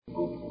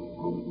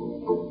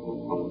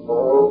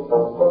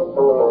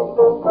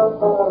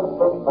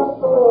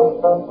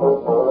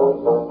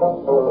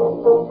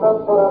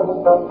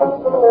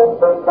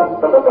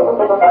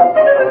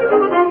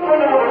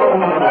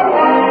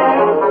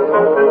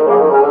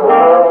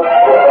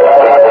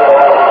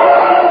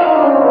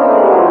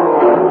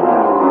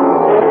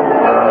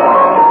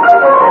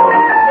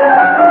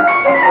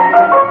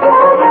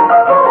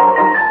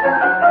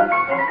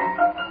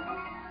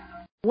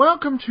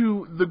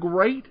the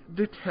great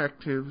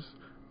detectives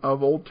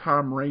of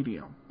old-time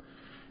radio.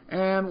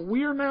 And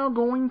we are now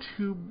going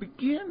to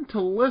begin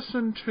to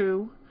listen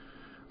to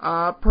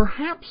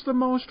perhaps the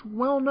most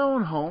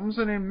well-known Holmes,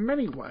 and in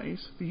many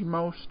ways the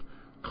most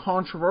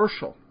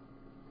controversial.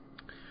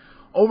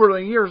 Over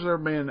the years, there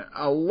have been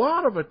a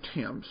lot of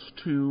attempts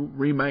to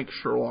remake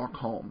Sherlock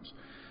Holmes.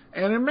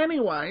 And in many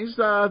ways,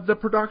 the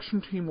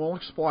production team will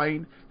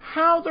explain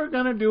how they're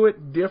going to do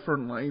it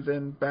differently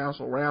than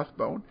Basil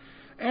Rathbone,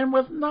 and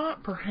with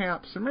not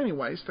perhaps, in many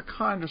ways, the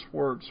kindest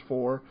words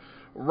for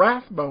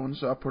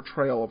Rathbone's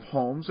portrayal of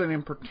Holmes, and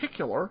in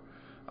particular,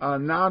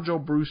 Nigel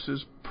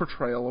Bruce's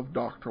portrayal of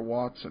Dr.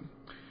 Watson.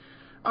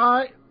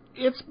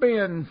 It's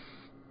been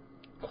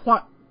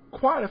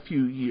quite a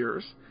few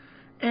years,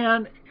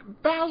 and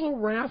Basil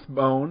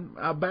Rathbone,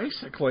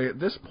 basically at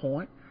this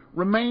point,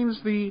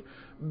 remains the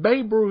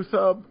Babe Ruth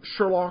of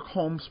Sherlock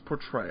Holmes'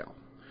 portrayal.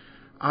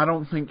 I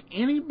don't think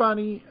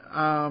anybody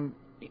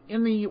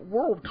in the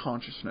world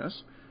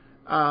consciousness,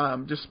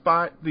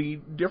 despite the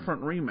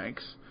different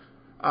remakes,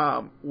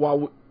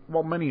 while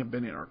many have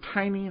been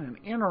entertaining and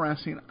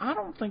interesting, I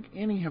don't think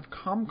any have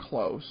come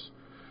close,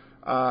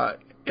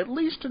 at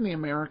least in the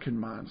American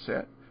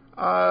mindset,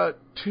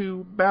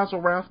 to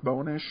Basil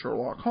Rathbone as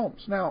Sherlock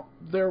Holmes. Now,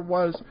 there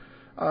was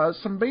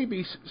some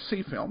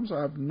BBC films,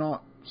 I've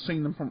not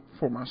seen them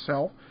for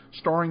myself,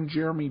 starring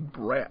Jeremy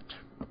Brett.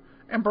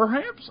 And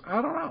perhaps,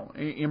 I don't know,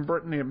 in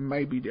Britain it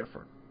may be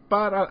different.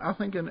 But I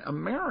think in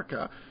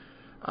America,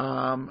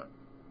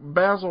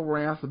 Basil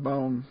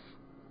Rathbone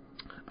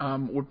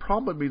would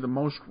probably be the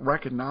most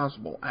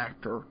recognizable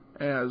actor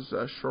as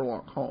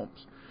Sherlock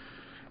Holmes.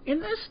 In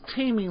this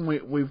teaming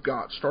we've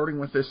got, starting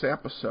with this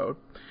episode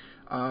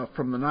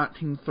from the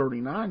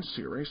 1939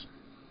 series,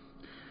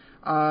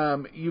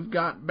 you've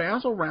got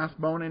Basil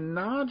Rathbone and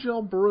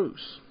Nigel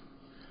Bruce,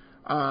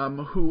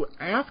 who,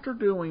 after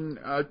doing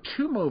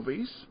 2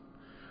 movies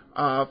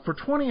for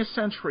 20th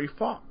Century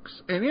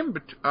Fox, and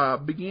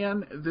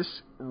began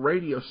this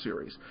radio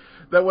series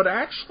that would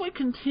actually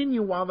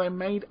continue while they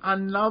made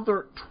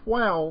another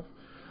 12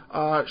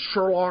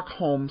 Sherlock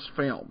Holmes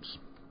films.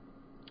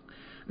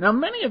 Now,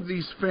 many of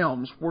these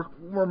films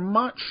were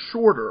much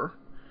shorter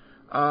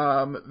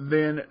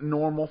than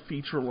normal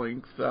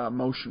feature-length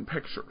motion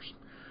pictures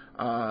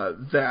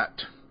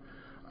that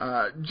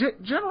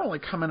generally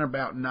come in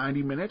about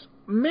 90 minutes.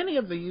 Many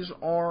of these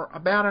are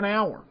about an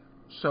hour,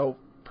 so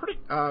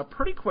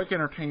pretty quick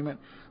entertainment.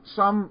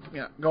 Some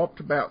go up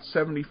to about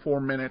 74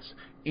 minutes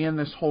in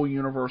this whole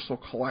Universal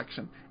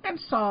collection, and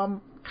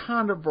some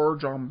kind of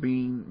verge on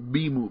being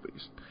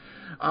B-movies.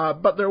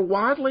 But they're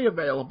widely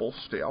available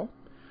still.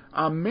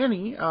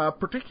 Many,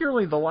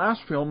 particularly the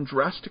last film,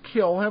 Dressed to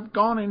Kill, have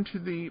gone into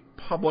the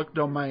public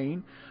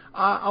domain,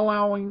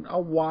 allowing a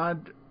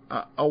wide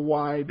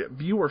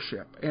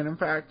viewership. And in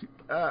fact,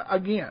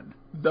 again,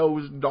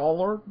 those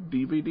dollar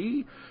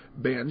DVD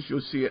bins you'll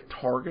see at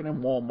Target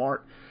and Walmart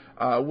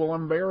will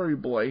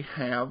invariably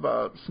have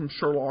some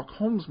Sherlock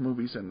Holmes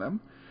movies in them,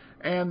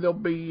 and there'll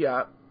be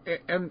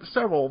and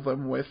several of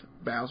them with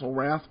Basil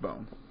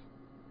Rathbone.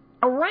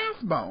 A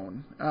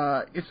Rathbone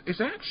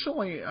is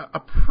actually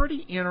a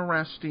pretty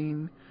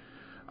interesting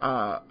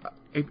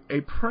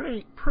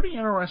pretty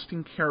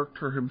interesting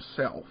character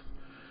himself.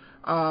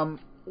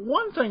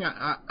 One thing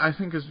I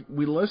think as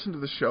we listen to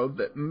the show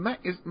that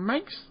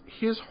makes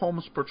his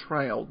Holmes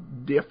portrayal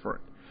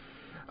different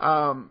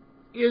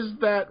is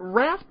that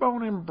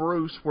Rathbone and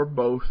Bruce were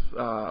both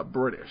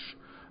British.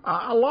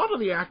 A lot of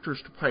the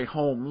actors to play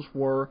Holmes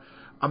were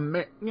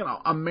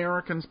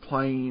Americans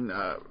playing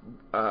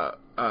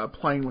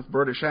with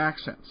British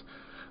accents.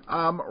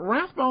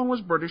 Rathbone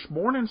was British,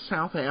 born in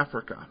South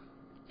Africa.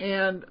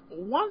 And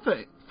one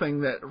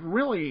thing that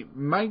really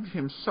made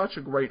him such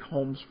a great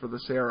Holmes for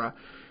this era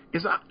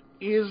is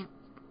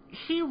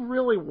he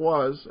really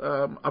was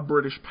a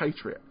British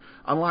patriot.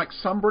 Unlike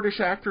some British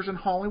actors in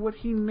Hollywood,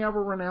 he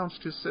never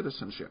renounced his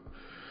citizenship.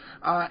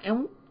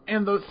 And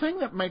the thing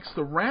that makes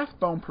the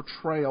Rathbone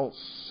portrayal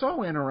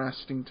so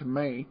interesting to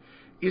me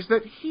is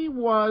that he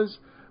was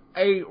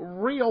a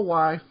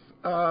real-life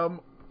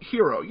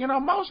hero.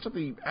 Most of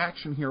the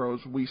action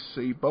heroes we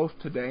see, both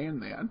today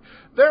and then,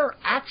 they're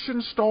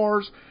action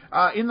stars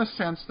in the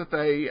sense that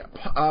they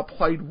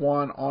played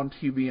one on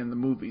TV in the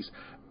movies.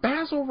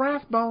 Basil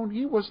Rathbone,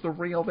 he was the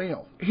real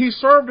deal. He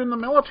served in the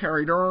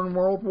military during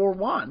World War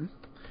I,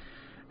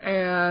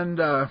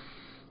 and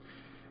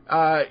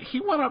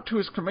he went up to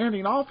his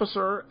commanding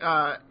officer,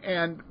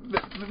 and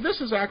this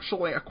is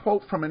actually a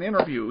quote from an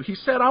interview. He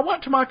said, "I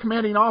went to my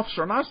commanding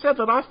officer, and I said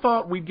that I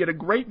thought we'd get a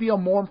great deal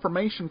more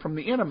information from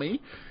the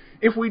enemy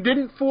if we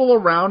didn't fool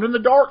around in the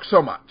dark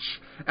so much.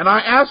 And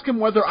I asked him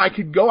whether I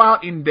could go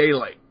out in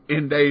daylight.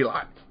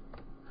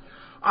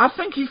 I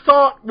think he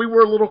thought we were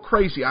a little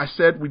crazy. I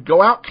said we'd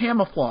go out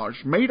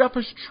camouflaged, made up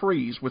as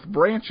trees with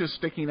branches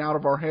sticking out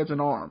of our heads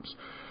and arms.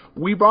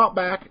 We brought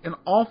back an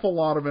awful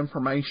lot of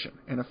information,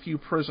 and a few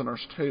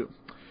prisoners, too.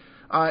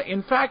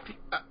 In fact,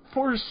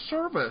 for his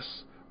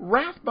service,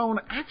 Rathbone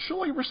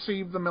actually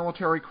received the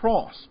Military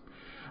Cross.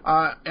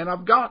 And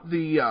I've got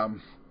the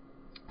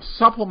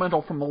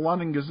supplemental from the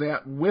London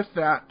Gazette with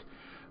that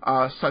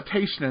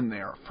citation in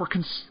there. For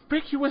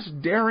conspicuous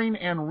daring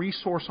and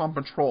resource on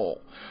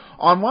patrol.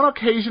 On one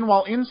occasion,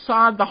 while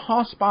inside the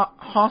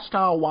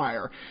hostile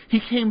wire, he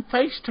came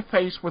face to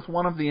face with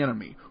one of the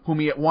enemy, whom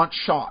he at once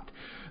shot.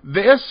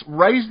 This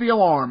raised the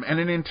alarm, and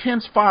an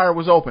intense fire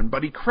was opened,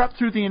 but he crept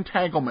through the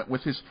entanglement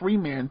with his 3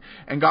 men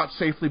and got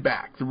safely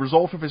back. The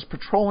result of his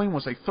patrolling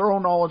was a thorough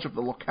knowledge of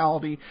the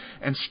locality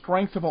and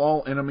strength of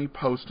all enemy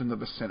posts in the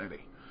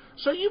vicinity.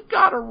 So you've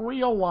got a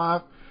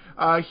real-life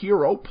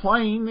hero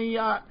playing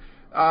the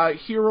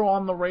hero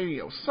on the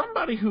radio.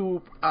 Somebody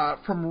who,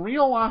 from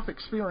real-life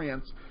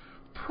experience,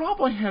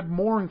 probably had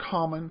more in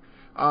common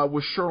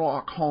with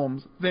Sherlock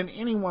Holmes than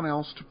anyone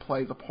else to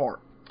play the part.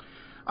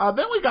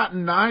 Then we got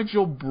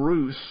Nigel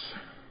Bruce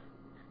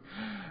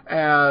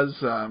as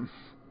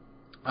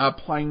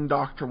playing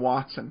Dr.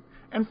 Watson.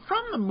 And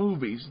from the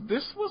movies,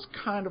 this was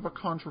kind of a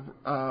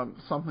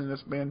something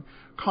that's been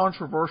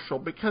controversial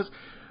because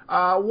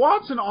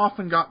Watson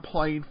often got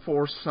played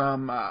for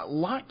some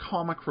light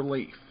comic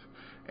relief,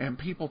 and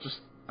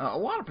a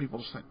lot of people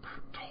just think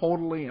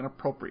totally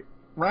inappropriate.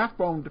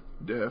 Rathbone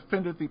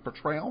defended the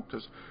portrayal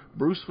because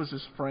Bruce was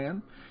his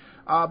friend.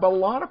 But a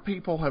lot of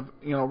people have,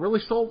 really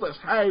sold this,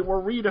 hey, we're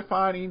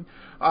redefining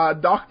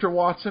Dr.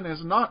 Watson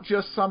as not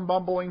just some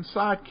bumbling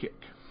sidekick.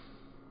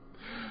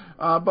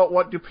 But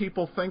what do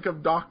people think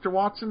of Dr.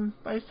 Watson?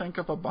 They think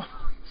of a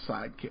bumbling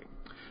sidekick.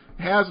 It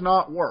has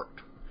not worked.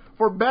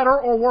 For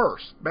better or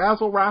worse,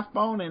 Basil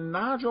Rathbone and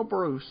Nigel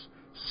Bruce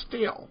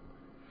still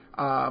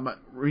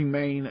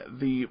remain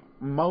the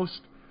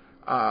most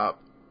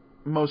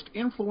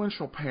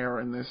influential pair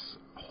in this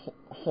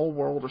whole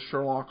world of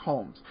Sherlock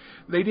Holmes.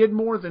 They did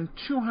more than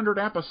 200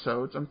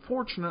 episodes.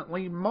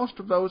 Unfortunately, most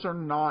of those are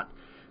not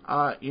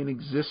in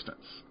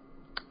existence.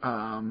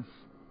 During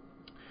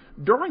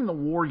the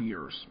war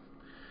years,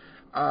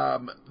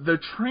 the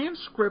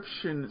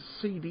transcription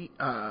CD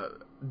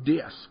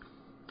disc,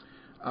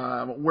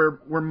 where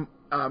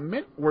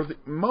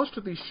most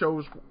of these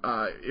shows,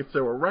 if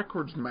there were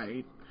records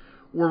made,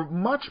 were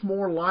much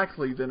more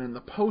likely than in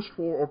the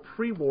post-war or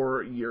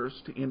pre-war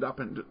years to end up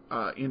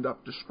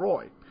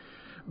destroyed,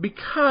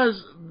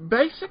 because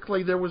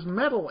basically there was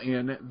metal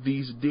in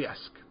these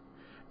discs,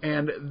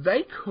 and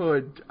they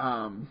could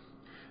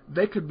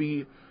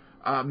be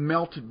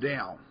melted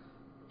down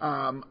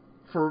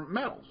for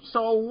metal. So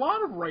a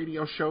lot of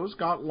radio shows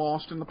got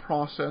lost in the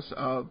process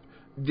of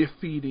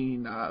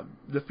defeating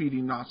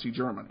Nazi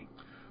Germany.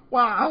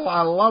 Well,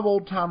 I love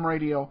old-time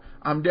radio.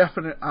 I'll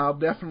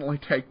definitely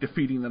take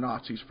defeating the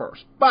Nazis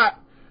first. But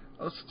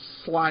a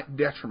slight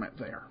detriment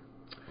there.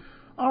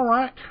 All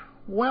right.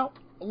 Well,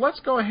 let's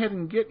go ahead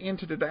and get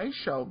into today's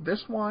show.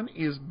 This one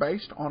is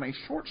based on a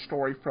short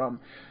story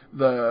from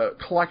the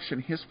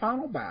collection His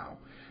Final Bow.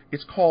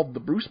 It's called The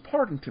Bruce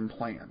Partington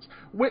Plans,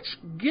 which,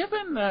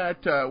 given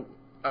that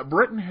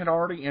Britain had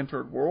already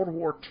entered World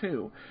War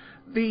II,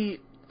 the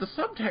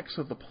subtext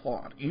of the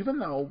plot, even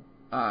though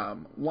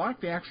like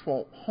the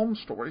actual Holmes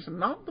stories, and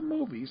not the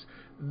movies,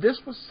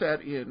 this was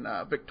set in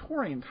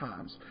Victorian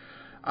times.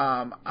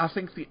 I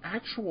think the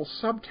actual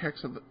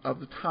subtext of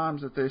the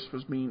times that this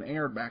was being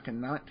aired back in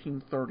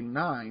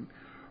 1939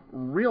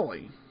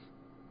 really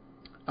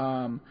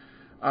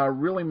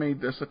made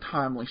this a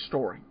timely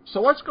story.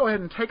 So let's go ahead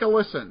and take a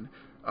listen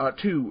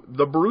to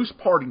The Bruce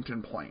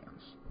Partington Plans.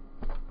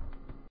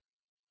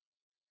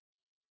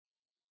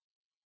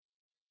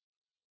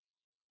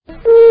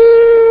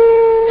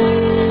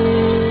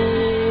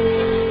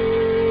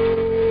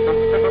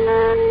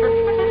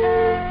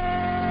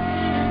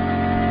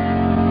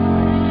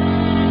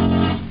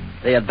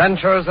 The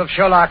Adventures of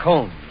Sherlock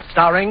Holmes,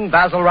 starring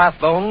Basil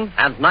Rathbone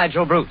and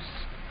Nigel Bruce.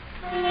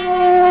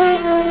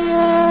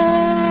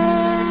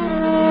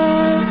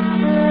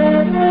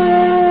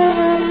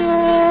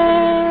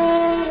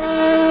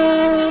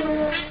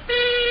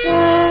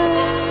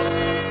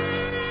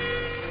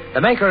 The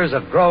makers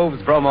of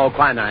Grove's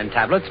Bromo-Quinine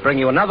tablets bring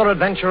you another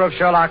adventure of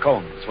Sherlock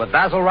Holmes, with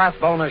Basil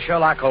Rathbone as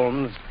Sherlock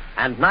Holmes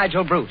and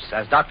Nigel Bruce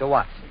as Dr.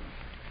 Watson.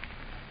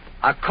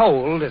 A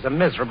cold is a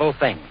miserable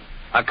thing.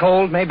 A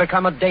cold may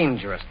become a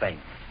dangerous thing.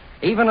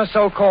 Even a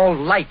so-called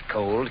light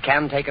cold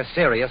can take a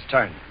serious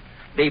turn.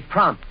 Be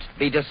prompt,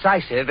 be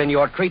decisive in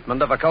your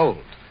treatment of a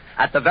cold.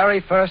 At the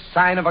very first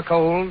sign of a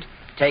cold,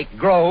 take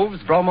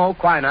Grove's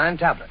Bromo-Quinine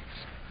tablets.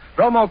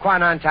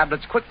 Bromo-Quinine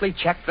tablets quickly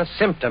check the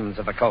symptoms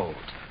of a cold,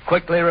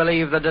 quickly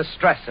relieve the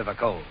distress of a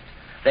cold.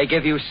 They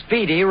give you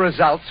speedy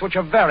results, which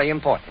are very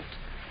important.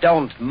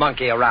 Don't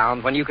monkey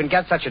around when you can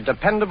get such a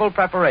dependable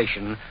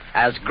preparation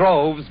as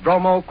Grove's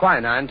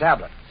Bromo-Quinine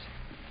tablets.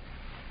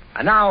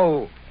 And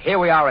now, here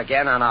we are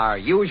again on our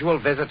usual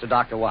visit to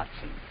Dr.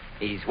 Watson.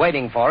 He's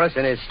waiting for us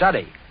in his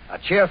study, a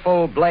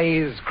cheerful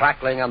blaze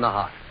crackling on the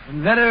hearth.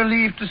 I'm very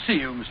relieved to see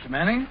you, Mr.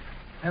 Manning.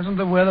 Hasn't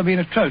the weather been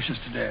atrocious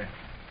today?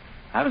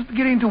 I was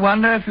beginning to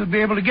wonder if you'd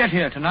be able to get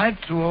here tonight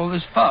through all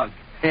this fog.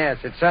 Yes,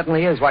 it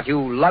certainly is what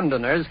you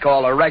Londoners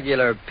call a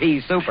regular pea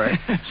souper.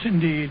 Yes,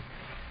 indeed.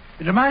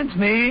 It reminds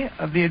me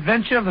of the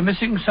adventure of the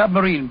missing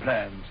submarine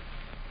plans.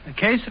 A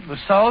case that was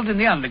solved in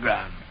the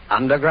underground.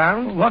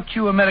 underground? What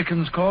you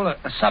Americans call a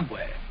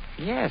subway.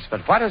 Yes,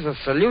 but what has a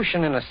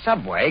solution in a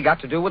subway got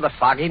to do with a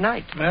foggy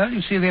night? Well,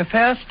 you see, the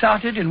affair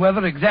started in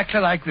weather exactly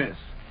like this.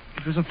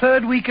 It was the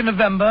third week in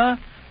November,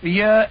 the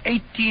year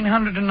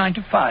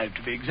 1895,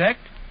 to be exact.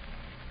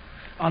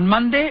 On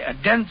Monday, a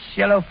dense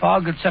yellow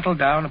fog had settled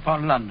down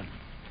upon London.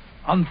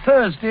 On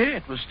Thursday,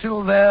 it was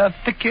still there,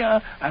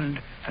 thicker and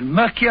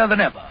murkier than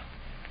ever.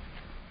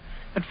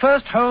 At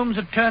first, Holmes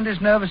had turned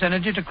his nervous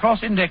energy to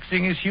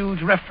cross-indexing his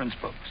huge reference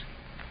books.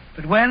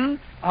 But when,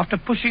 after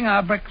pushing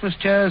our breakfast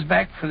chairs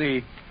back for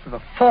the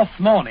fourth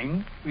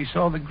morning, we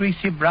saw the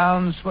greasy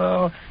brown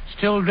swirl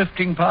still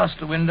drifting past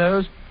the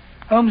windows,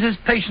 Holmes's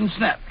patience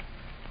snapped.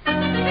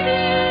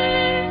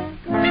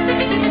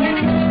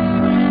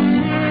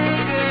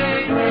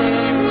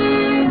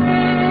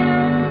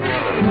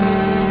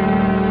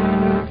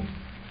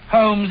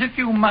 Holmes, if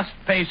you must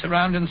pace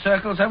around in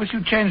circles, I wish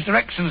you'd change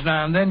directions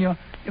now and then. You're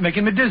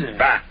making me dizzy.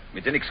 Bah!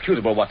 It's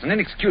inexcusable, Watson.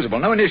 Inexcusable.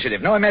 No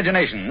initiative, no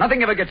imagination.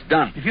 Nothing ever gets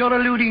done. If you're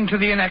alluding to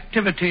the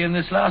inactivity in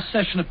this last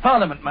session of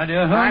Parliament, my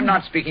dear Holmes... I'm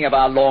not speaking of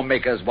our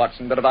lawmakers,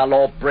 Watson, but of our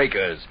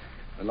lawbreakers.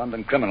 The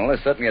London criminal is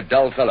certainly a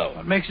dull fellow.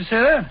 What makes you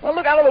say that? Well,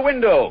 look out of the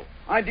window.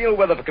 Ideal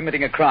weather for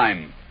committing a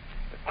crime.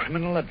 The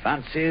criminal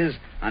advances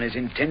on his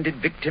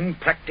intended victim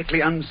practically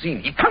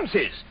unseen. He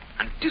pounces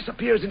and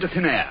disappears into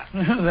thin air.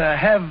 There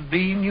have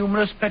been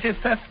numerous petty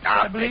thefts,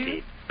 I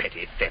believe.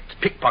 Petty thefts,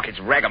 pickpockets,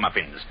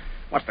 ragamuffins.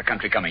 What's the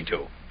country coming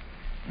to?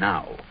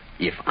 Now,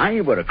 if I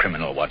were a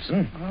criminal,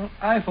 Watson... Well,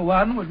 I, for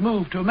one, would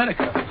move to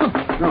America.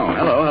 Oh,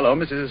 hello.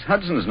 Mrs.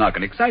 Hudson's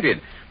knocking.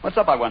 Excited. What's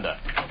up, I wonder?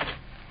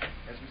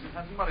 Yes, Mrs.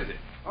 Hudson, what is it?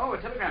 Oh,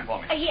 a telegram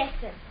for me. Yes,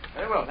 sir.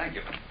 Very well, thank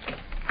you.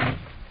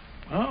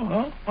 Oh,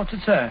 well, what's it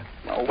say?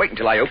 Well, wait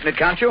until I open it,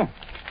 can't you?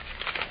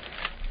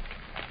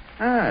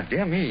 Ah,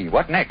 dear me,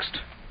 what next?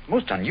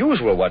 Most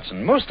unusual,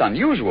 Watson, most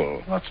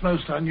unusual. What's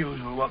most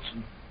unusual,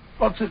 Watson?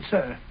 What's it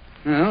say?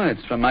 Oh,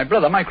 it's from my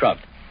brother,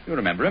 Mycroft. You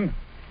remember him.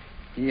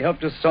 He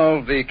helped us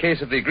solve the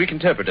case of the Greek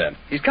interpreter.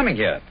 He's coming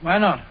here. Why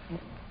not?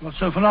 What's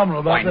so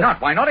phenomenal about Why that?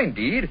 not? Why not,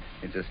 indeed?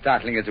 It's as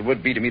startling as it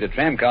would be to meet a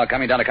tram car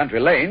coming down a country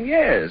lane.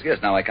 Yes,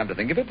 now I come to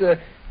think of it.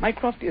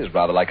 Mycroft is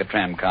rather like a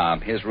tram car.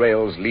 His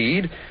rails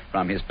lead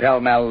from his Pall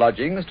Mall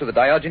lodgings to the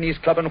Diogenes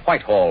Club in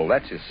Whitehall.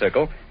 That's his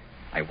circle.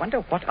 I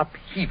wonder what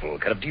upheaval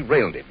could have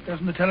derailed him.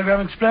 Doesn't the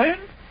telegram explain?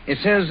 It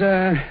says,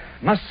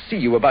 must see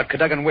you about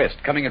Cadogan West,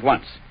 coming at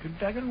once.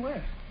 Cadogan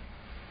West?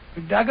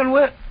 Cadogan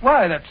West?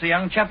 Why, that's the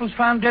young chap who's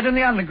found dead in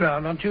the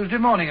underground on Tuesday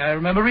morning. I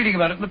remember reading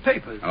about it in the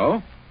papers.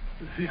 Oh?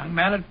 The young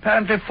man had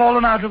apparently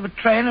fallen out of a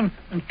train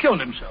and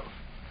killed himself.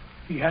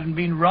 He hadn't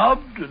been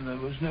robbed, and there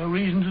was no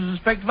reason to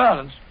suspect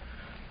violence.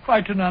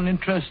 Quite an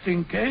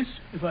uninteresting case,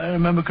 if I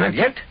remember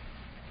correctly. And yet,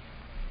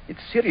 it's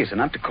serious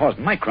enough to cause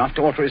Mycroft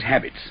to alter his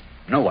habits.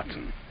 No,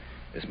 Watson.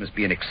 This must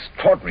be an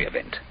extraordinary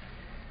event.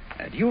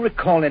 Do you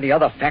recall any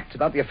other facts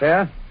about the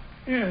affair?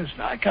 Yes,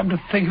 I come to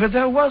think of it,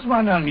 there was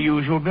one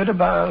unusual bit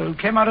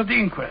came out of the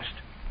inquest.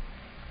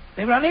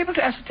 They were unable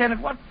to ascertain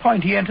at what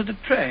point he entered the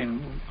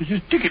train, because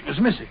his ticket was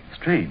missing.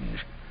 Strange.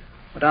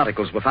 What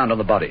articles were found on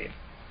the body?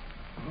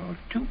 Oh,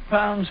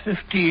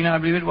 £2.15, I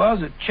believe it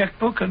was, a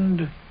checkbook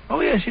and... Oh,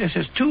 yes,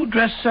 2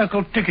 dress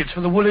circle tickets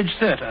for the Woolwich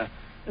Theatre,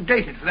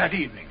 dated for that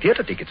evening.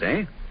 Theatre tickets,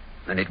 eh?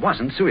 Then it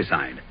wasn't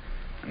suicide.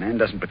 A man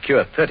doesn't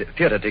procure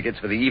theatre tickets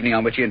for the evening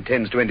on which he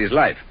intends to end his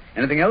life.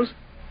 Anything else?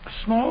 A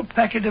small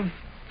packet of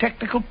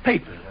technical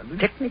papers, I believe.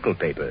 Technical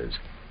papers?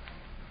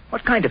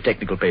 What kind of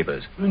technical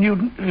papers? The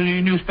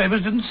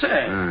newspapers didn't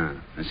say. Ah,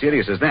 as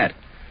serious as that.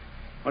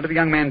 What did the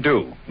young man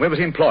do? Where was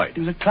he employed?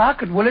 He was a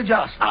clerk at Woolwich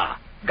Arsenal. Ah,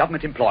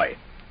 government employee.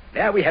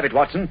 There we have it,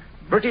 Watson.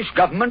 British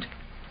government,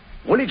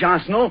 Woolwich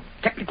Arsenal,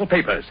 technical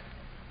papers.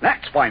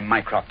 That's why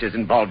Mycroft is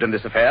involved in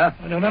this affair.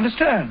 I don't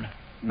understand.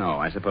 No,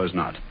 I suppose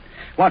not.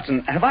 Watson,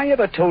 have I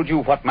ever told you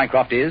what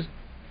Mycroft is?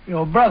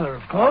 Your brother,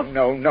 of course.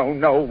 Oh,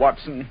 no,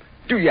 Watson.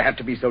 Do you have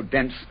to be so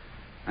dense?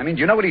 I mean,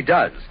 do you know what he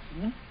does?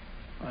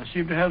 I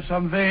seem to have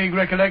some vague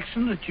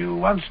recollection that you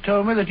once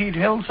told me that he'd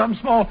held some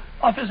small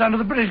office under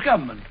the British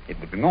government. It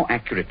would be more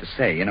accurate to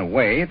say, in a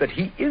way, that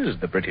he is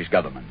the British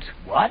government.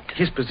 What?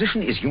 His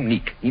position is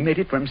unique. He made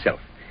it for himself.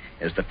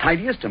 As the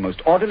tidiest and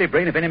most orderly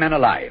brain of any man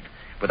alive,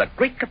 with a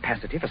great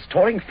capacity for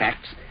storing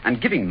facts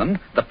and giving them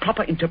the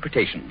proper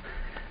interpretation.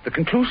 The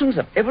conclusions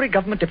of every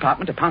government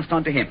department are passed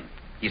on to him.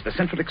 He's the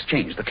central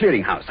exchange, the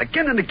clearinghouse.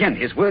 Again and again,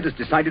 his word has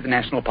decided the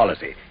national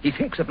policy. He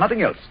thinks of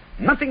nothing else.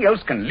 Nothing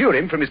else can lure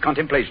him from his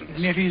contemplations.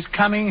 And yet he's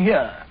coming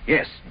here.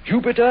 Yes,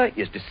 Jupiter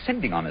is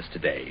descending on us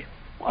today.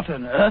 What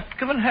on earth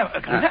can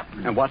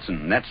happen? Now,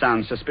 Watson, that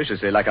sounds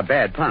suspiciously like a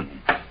bad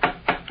pun.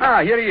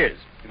 Ah, here he is,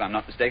 if I'm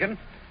not mistaken,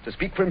 to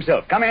speak for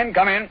himself. Come in.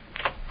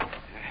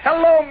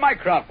 Hello,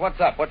 Mycroft.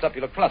 What's up?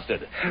 You look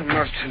flustered.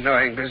 Most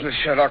annoying business,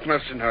 Sherlock,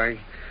 most annoying.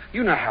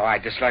 You know how I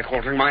dislike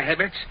altering my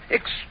habits.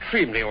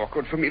 Extremely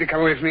awkward for me to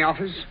come away from the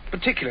office,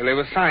 particularly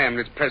with Siam in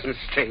its present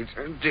state.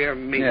 Oh, dear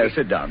me. Yeah,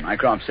 sit down,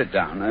 Mycroft, sit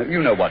down.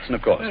 You know Watson,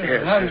 of course.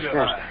 Yes, of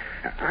course.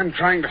 I'm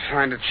trying to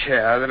find a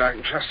chair that I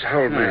can trust to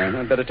hold me.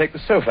 I'd better take the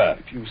sofa.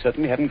 You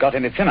certainly haven't got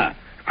any thinner.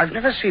 I've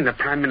never seen the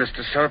Prime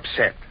Minister so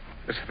upset.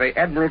 As for the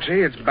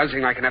Admiralty, it's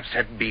buzzing like an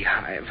upset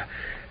beehive.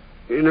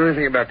 You know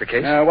anything about the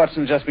case?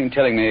 Watson's just been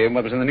telling me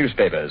what was in the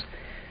newspapers.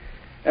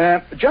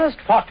 Just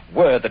what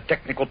were the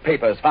technical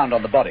papers found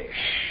on the body?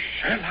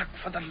 Sherlock,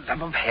 for the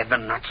love of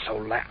heaven, not so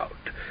loud.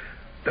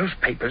 Those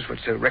papers which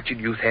the wretched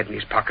youth had in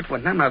his pocket were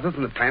none other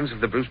than the plans of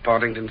the Bruce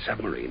Partington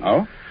submarine.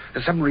 Oh?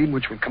 A submarine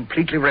which would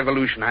completely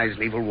revolutionize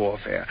naval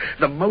warfare.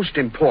 The most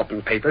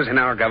important papers in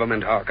our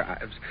government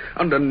archives.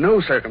 Under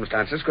no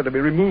circumstances could they be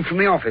removed from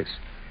the office.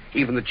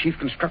 Even the chief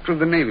constructor of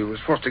the Navy was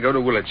forced to go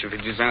to Woolwich if he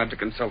desired to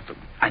consult them.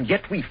 And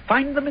yet we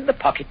find them in the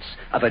pockets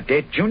of a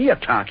dead junior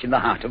clerk in the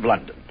heart of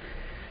London.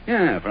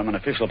 Yeah, from an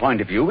official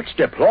point of view, it's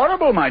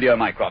deplorable, my dear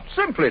Mycroft.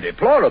 Simply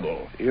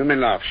deplorable. You may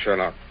laugh,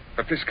 Sherlock,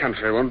 but this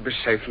country won't be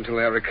safe until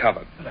they are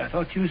recovered. But I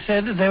thought you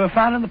said that they were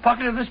found in the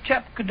pocket of this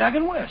chap,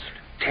 Cadogan West.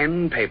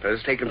 10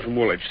 papers taken from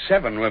Woolwich.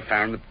 7 were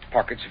found in the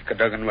pockets of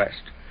Cadogan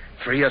West.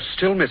 3 are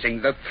still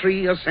missing, the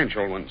 3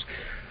 essential ones.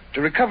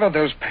 To recover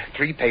those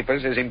 3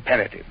 papers is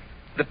imperative.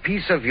 The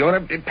peace of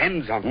Europe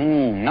depends on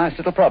them. Nice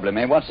little problem,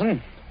 eh,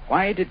 Watson?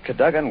 Why did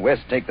Cadogan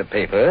West take the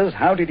papers?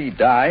 How did he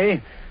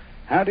die?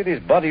 How did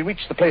his body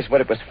reach the place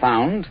where it was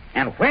found?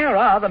 And where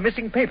are the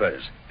missing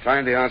papers?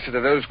 Find the answer to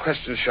those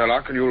questions,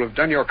 Sherlock, and you'll have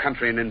done your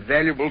country an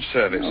invaluable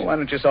service. Why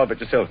don't you solve it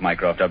yourself,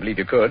 Mycroft? I believe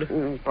you could.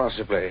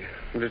 Possibly.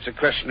 But it's a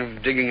question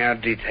of digging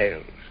out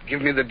details.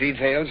 Give me the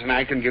details, and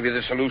I can give you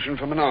the solution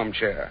from an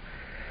armchair.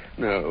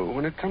 No,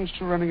 when it comes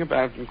to running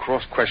about and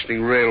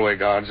cross-questioning railway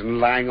guards and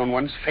lying on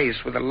one's face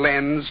with a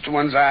lens to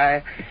one's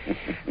eye,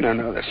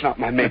 no, that's not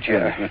my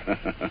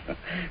métier.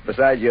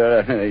 Besides,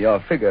 your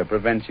figure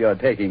prevents your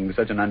taking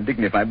such an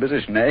undignified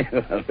position, eh?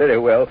 Very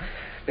well.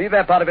 Leave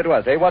that part of it to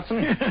us, eh,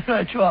 Watson?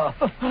 Right you are.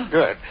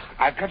 Good.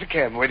 I've got a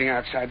cab waiting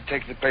outside to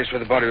take the place where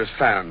the body was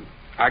found.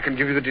 I can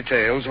give you the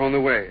details on the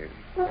way.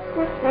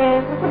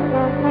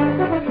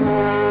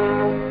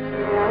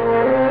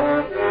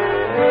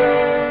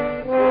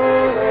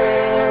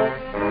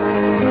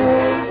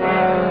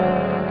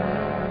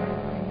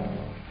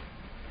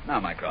 Now,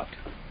 Mycroft,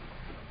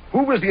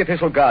 who was the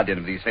official guardian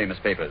of these famous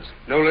papers?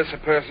 No less a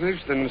personage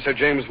than Sir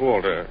James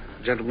Walter,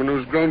 a gentleman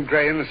who's grown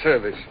grey in the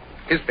service.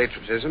 His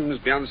patriotism is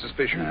beyond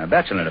suspicion. A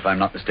bachelor, if I'm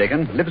not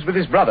mistaken. Lives with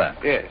his brother.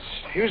 Yes.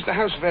 He was at the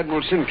house of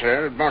Admiral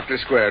Sinclair at Berkeley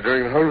Square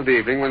during the whole of the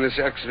evening when this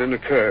accident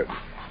occurred.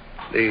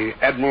 The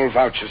Admiral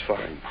vouches for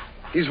him.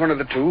 He's one of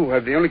the 2 who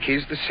have the only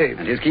keys to the safe.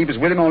 And his key was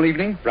with him all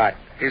evening? Right.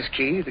 His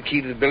key, the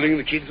key to the building,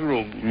 the key to the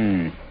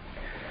room.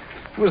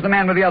 Who was the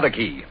man with the other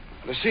key?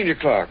 The senior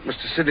clerk,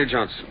 Mr. Sidney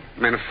Johnson.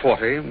 Man of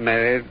 40,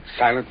 married,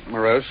 silent,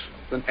 morose,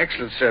 with an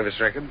excellent service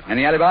record.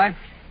 Any alibi?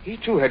 He,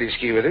 too, had his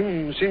key with him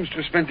and seems to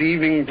have spent the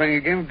evening playing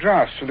a game of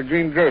drafts with the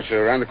green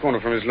grocer around the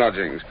corner from his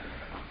lodgings.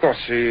 Of course,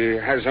 he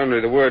has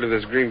only the word of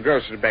this green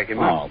grocer to back him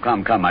up. Oh,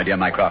 come, my dear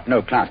Mycroft.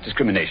 No class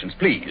discriminations,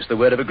 please. The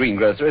word of a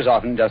greengrocer is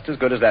often just as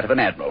good as that of an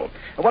admiral.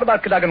 What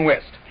about Cadogan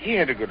West? He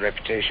had a good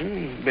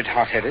reputation. A bit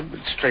hot-headed, but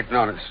straight and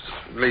honest.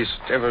 At least,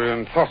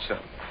 everyone thought so.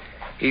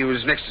 He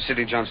was next to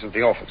Sidney Johnson at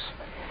the office.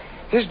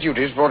 His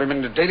duties brought him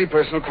into daily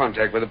personal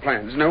contact with the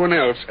plans. No one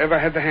else ever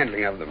had the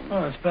handling of them.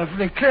 Oh, it's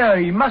perfectly clear.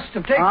 He must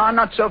have taken...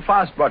 Not so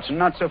fast, Watson,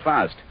 not so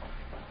fast.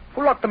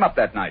 Who locked them up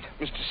that night?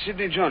 Mr.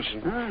 Sidney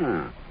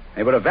Johnson.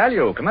 They were of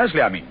value,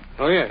 commercially, I mean.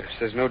 Oh, yes.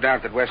 There's no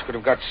doubt that West could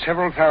have got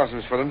several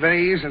thousands for them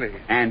very easily.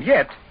 And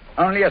yet,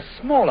 only a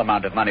small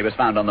amount of money was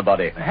found on the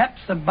body.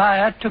 Perhaps the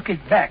buyer took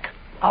it back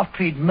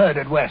after he'd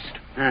murdered West.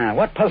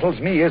 What puzzles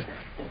me is,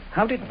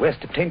 how did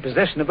West obtain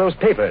possession of those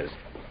papers?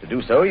 To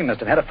do so, he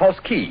must have had a false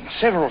key.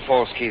 Several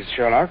false keys,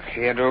 Sherlock.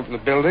 He had to open the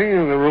building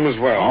and the room as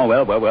well. Oh,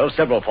 well.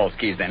 Several false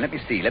keys, then. Let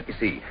me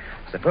see.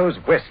 Suppose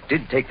West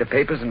did take the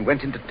papers and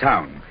went into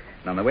town.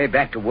 And on the way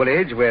back to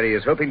Woolwich, where he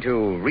is hoping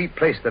to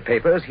replace the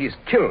papers, he's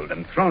killed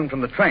and thrown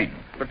from the train.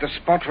 But the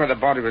spot where the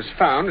body was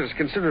found is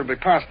considerably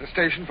past the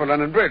station for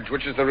London Bridge,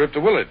 which is the route to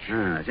Woolwich.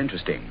 It's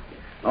interesting.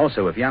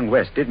 Also, if young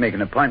West did make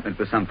an appointment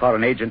with some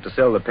foreign agent to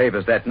sell the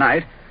papers that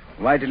night,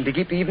 why didn't he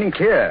keep the evening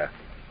clear?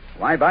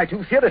 Why buy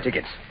 2 theater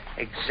tickets?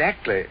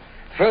 Exactly.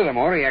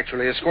 Furthermore, he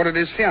actually escorted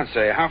his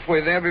fiancée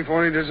halfway there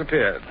before he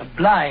disappeared. A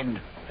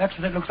blind. That's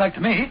what it looks like to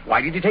me.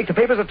 Why did he take the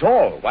papers at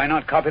all? Why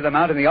not copy them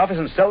out in the office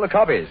and sell the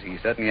copies? He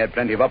certainly had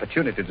plenty of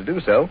opportunity to do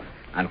so.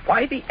 And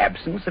why the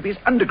absence of his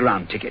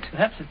underground ticket?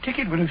 Perhaps the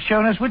ticket would have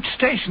shown us which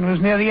station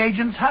was near the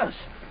agent's house.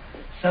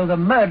 So the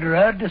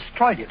murderer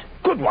destroyed it.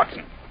 Good,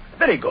 Watson.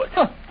 Very good.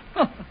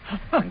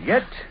 And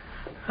yet,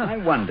 I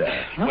wonder.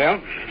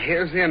 Well,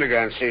 here's the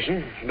underground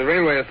station. The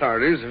railway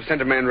authorities have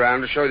sent a man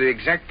round to show the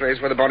exact place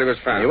where the body was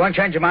found. You won't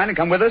change your mind and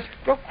come with us?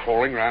 Well,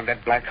 crawling round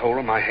that black hole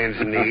on my hands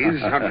and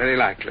knees, not very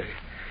likely.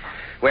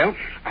 Well,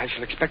 I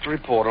shall expect a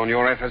report on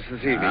your efforts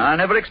this evening.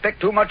 Never expect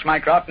too much,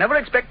 Mycroft. Never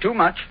expect too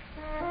much.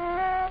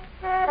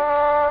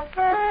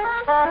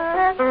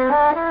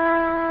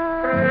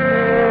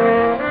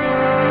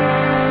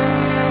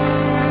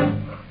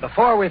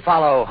 Before we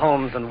follow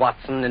Holmes and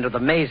Watson into the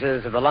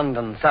mazes of the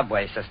London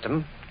subway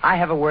system, I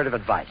have a word of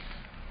advice.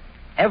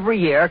 Every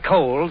year,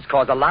 colds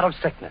cause a lot of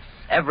sickness.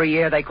 Every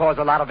year, they cause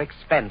a lot of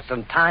expense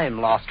and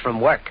time lost from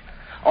work.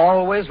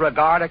 Always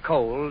regard a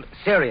cold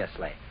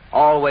seriously.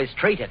 Always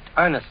treat it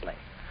earnestly.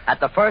 At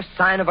the first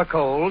sign of a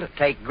cold,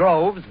 take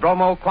Grove's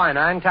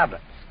bromoquinine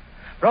tablets.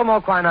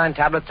 Bromoquinine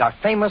tablets are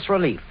famous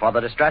relief for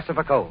the distress of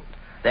a cold.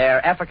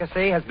 Their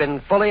efficacy has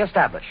been fully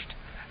established.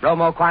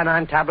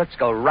 Bromoquinine tablets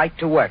go right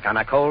to work on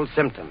a cold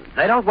symptom.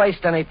 They don't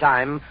waste any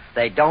time.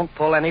 They don't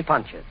pull any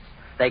punches.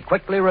 They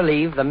quickly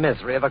relieve the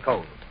misery of a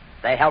cold.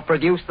 They help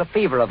reduce the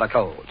fever of a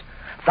cold.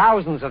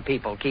 Thousands of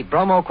people keep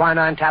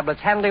bromoquinine tablets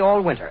handy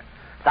all winter.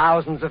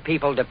 Thousands of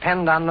people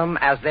depend on them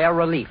as their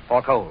relief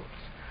for colds.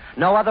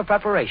 No other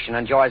preparation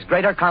enjoys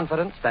greater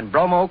confidence than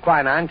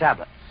bromoquinine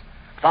tablets.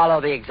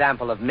 Follow the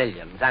example of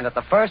millions, and at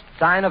the first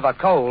sign of a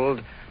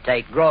cold,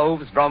 take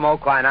Grove's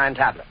bromoquinine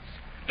tablets.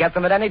 Get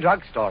them at any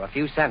drugstore, a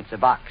few cents a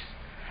box.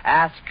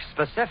 Ask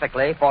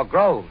specifically for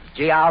Grove's,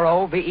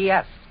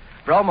 Groves,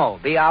 Bromo,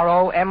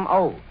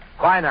 Bromo,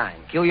 quinine,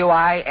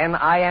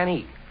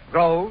 Quinine,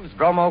 Grove's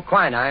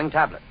bromoquinine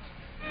tablets.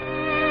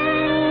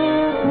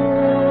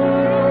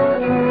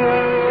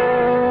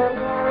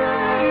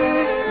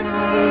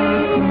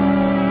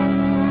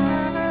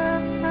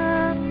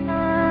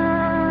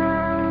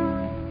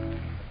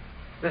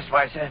 This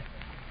way, sir.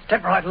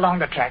 Step right along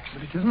the tracks.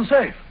 But it isn't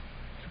safe.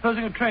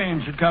 Supposing a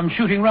train should come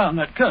shooting round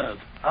that curve.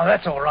 Oh,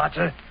 that's all right,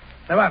 sir.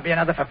 There won't be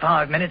another for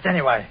 5 minutes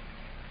anyway.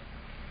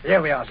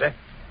 Here we are, sir.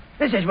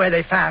 This is where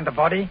they found the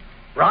body.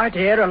 Right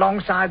here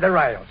alongside the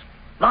rails.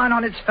 Lying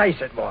on its face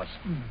it was.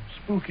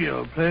 Spooky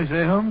old place,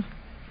 eh, Holmes?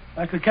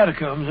 Like the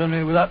catacombs,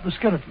 only without the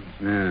skeletons.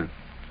 Yeah.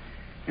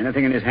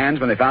 Anything in his hands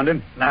when they found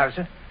him? No,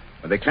 sir.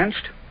 Were they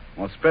clenched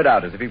or spread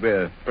out as if he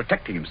were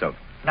protecting himself?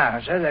 No,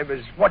 sir. There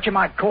was what you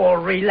might call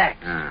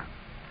relaxed. Ah.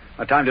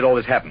 What time did all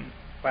this happen?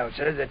 Well,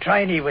 sir, the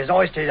train he was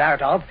hoisted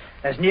out of,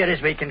 as near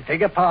as we can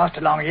figure, passed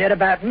along here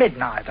about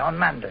midnight on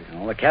Monday.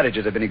 All the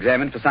carriages have been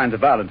examined for signs of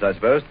violence, I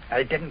suppose.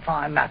 They didn't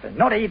find nothing,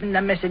 not even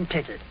the missing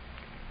ticket.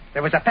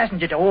 There was a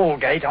passenger to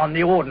Aldgate on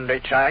the ordinary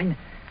train.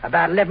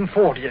 About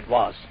 11:40 it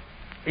was.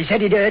 He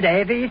said he'd heard a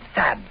heavy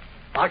thud,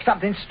 like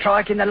something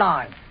striking the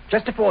line,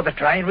 just before the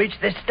train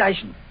reached this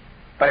station.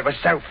 But it was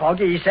so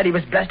foggy, he said he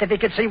was blessed if he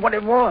could see what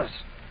it was.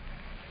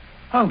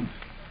 Holmes,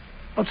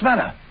 what's the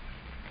matter?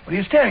 What are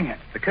you staring at?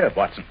 The curve,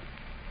 Watson.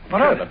 The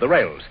What curve of it? of the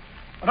rails.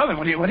 What of it?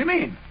 What do you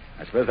mean?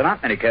 I suppose there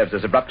aren't many curves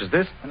as abrupt as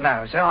this.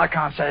 No, sir, I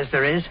can't say as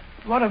there is.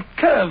 What have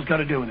curves got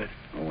to do with it?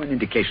 Oh, an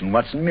indication,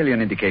 Watson. Merely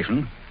an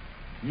indication.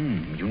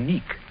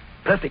 Unique.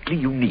 Perfectly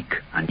unique.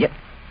 And yet,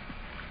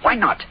 why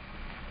not?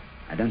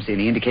 I don't see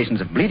any indications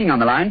of bleeding on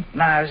the line.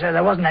 No, sir,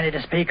 there wasn't any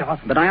to speak of.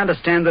 But I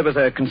understand there was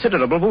a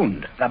considerable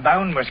wound. The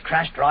bone was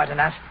crushed right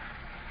enough.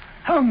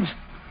 Holmes,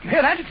 you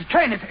hear that? It's a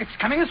train. It's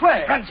coming this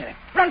way. Run, sir.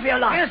 Run for your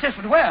life. Yes, yes,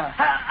 but where?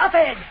 Up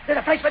ahead. There's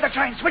a place where the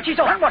train switches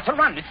off. Run, Watson,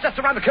 run. It's just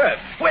around the curve.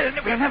 We'll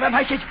never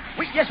make it.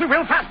 Yes, we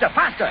will. Faster,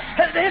 faster.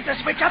 There's the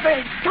switch up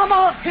ahead. Come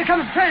on. Here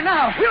comes the train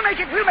now. We'll make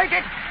it.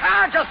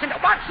 Justin,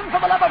 Watson,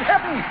 for the love of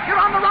heaven. You're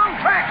on the wrong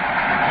track.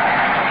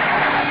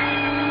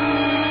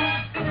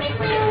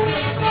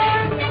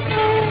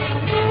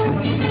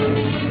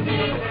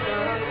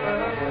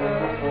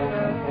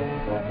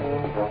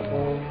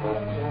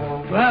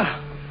 Well,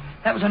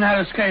 that was a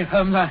narrow escape,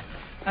 Holmes.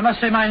 I must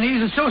say my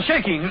knees are still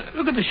shaking.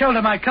 Look at the shoulder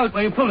of my coat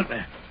where you pulled at me.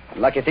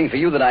 Lucky thing for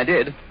you that I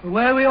did.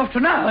 Where are we off to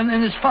now in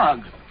this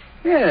fog?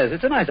 Yes,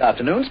 it's a nice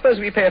afternoon. Suppose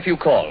we pay a few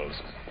calls.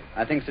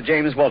 I think Sir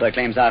James Walter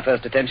claims our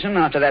first attention.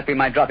 After that, we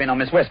might drop in on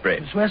Miss Westbury.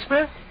 Miss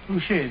Westbury?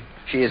 Who's she?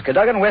 She is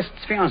Cadogan West's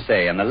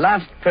fiancée and the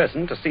last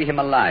person to see him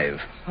alive.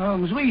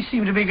 Holmes, we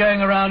seem to be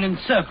going around in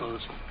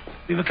circles.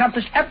 We've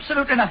accomplished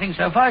absolutely nothing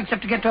so far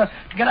except to get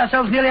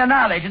ourselves nearly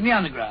annihilated in the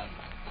underground.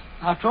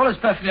 After all, it's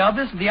perfectly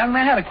obvious that the young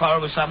man had a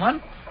quarrel with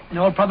someone, in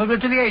all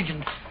probability the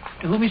agent,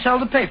 to whom he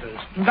sold the papers,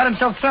 and got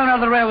himself thrown out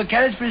of the railway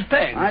carriage for his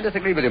pains. I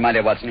disagree with you, my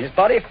dear Watson. His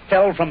body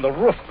fell from the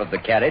roof of the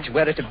carriage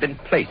where it had been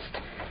placed.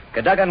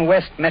 Cadogan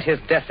West met his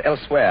death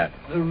elsewhere.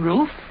 The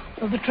roof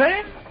of the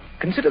train?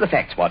 Consider the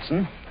facts,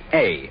 Watson.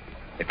 A,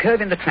 the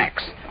curve in the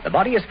tracks. The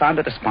body is found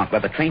at a spot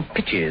where the train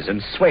pitches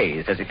and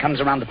sways as it comes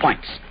around the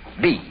points.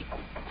 B,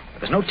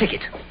 there was no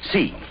ticket.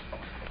 C,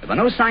 there were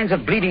no signs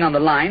of bleeding on the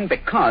line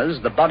because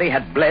the body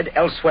had bled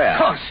elsewhere. Of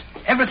course.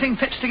 Everything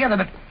fits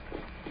together,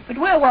 but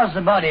where was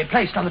the body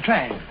placed on the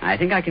train? I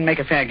think I can make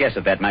a fair guess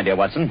at that, my dear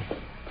Watson.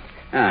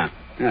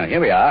 Here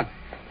we are.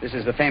 This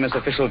is the famous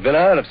official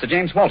villa of Sir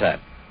James Walter.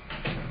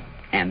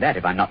 And that,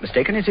 if I'm not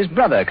mistaken, is his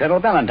brother, Colonel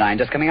Valentine,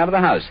 just coming out of the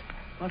house.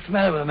 What's the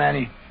matter with the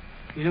man?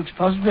 He looks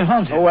positively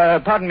haunted. Oh,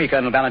 pardon me,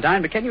 Colonel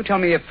Valentine, but can you tell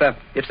me if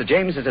Sir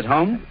James is at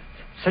home?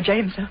 Sir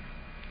James, sir?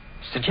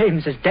 Sir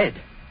James is dead.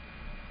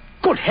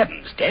 Good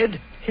heavens,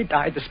 dead? He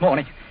died this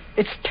morning.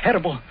 It's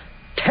terrible.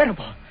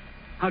 Terrible.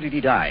 How did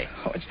he die?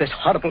 Oh, it's this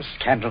horrible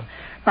scandal.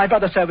 My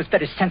brother, sir, was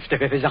very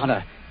sensitive of his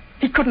honor.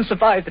 He couldn't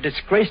survive the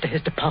disgrace to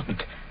his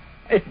department.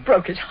 It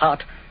broke his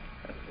heart.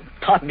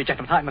 Pardon me,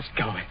 gentlemen, I must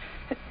go.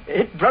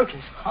 It broke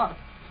his heart.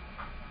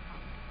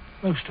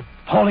 Most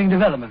appalling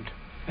development.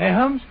 Eh,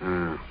 Holmes?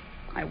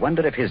 I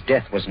wonder if his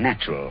death was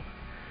natural,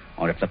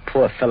 or if the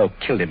poor fellow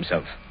killed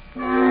himself.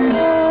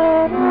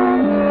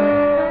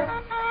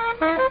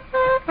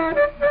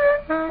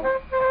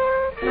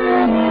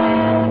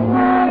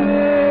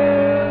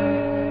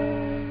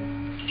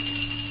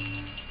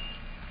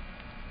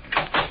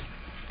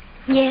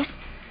 Yes?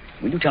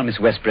 Will you tell Miss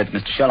Westbury that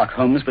Mr. Sherlock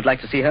Holmes would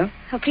like to see her?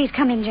 Oh, please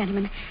come in,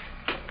 gentlemen.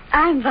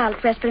 I'm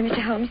Violet Westbury,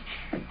 Mr. Holmes.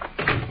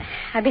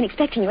 I've been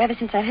expecting you ever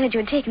since I heard you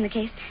had taken the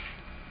case.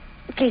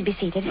 Please be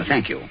seated. Well,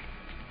 thank you.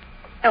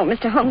 Oh,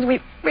 Mr. Holmes,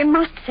 we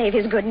must save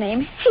his good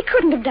name. He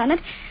couldn't have done it.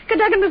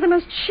 Cadogan was the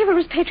most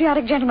chivalrous,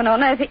 patriotic gentleman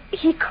on earth.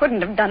 He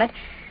couldn't have done it.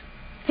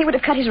 He would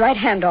have cut his right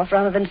hand off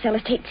rather than sell a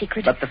state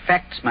secret. But the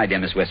facts, my dear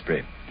Miss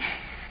Westbury.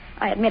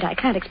 I admit I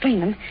can't explain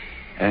them.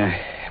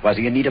 Was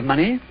he in need of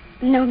money?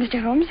 No,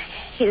 Mr. Holmes.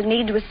 His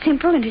needs were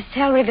simple and his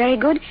salary very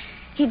good.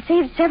 He'd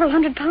saved several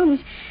 £100.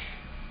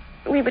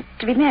 We were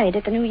to be married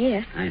at the new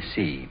year. I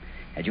see.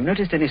 Had you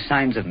noticed any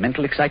signs of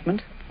mental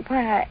excitement?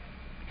 Why,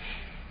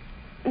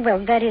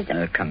 well, that is...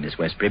 Come, Miss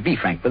Westbury, be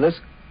frank with us.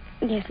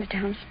 Yes, Mr.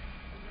 Holmes.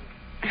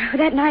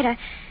 That night,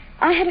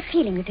 I had a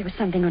feeling that there was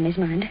something on his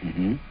mind.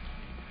 Mm-hmm.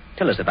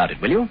 Tell us about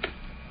it, will you?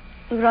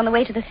 We were on the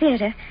way to the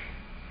theater.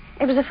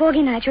 It was a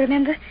foggy night, you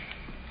remember?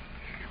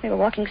 We were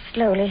walking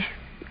slowly.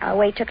 Our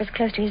way took us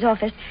close to his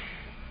office.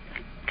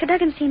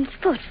 Cadogan seemed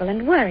thoughtful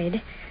and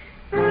worried.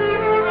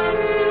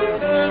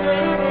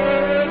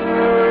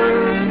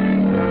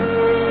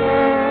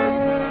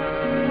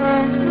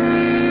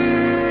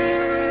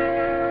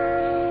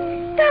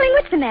 Darling,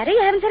 what's the matter?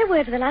 You haven't said a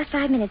word for the last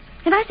 5 minutes.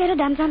 Have I said or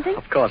done something?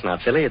 Of course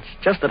not, silly. It's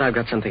just that I've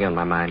got something on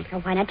my mind. Oh,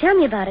 why not tell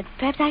me about it?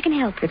 Perhaps I can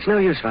help. It's no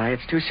use, Vi.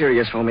 It's too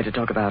serious for me to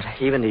talk about,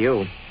 even to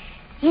you.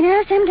 You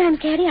know, sometimes,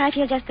 Caddy, I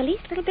feel just the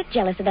least little bit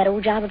jealous of that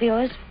old job of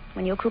yours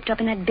when you're cooped up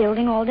in that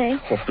building all day.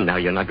 Oh, now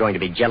you're not going to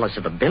be jealous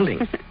of the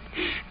building.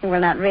 Well,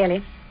 not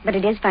really. But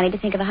it is funny to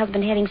think of a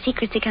husband having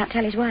secrets he can't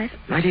tell his wife.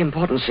 Mighty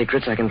important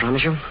secrets, I can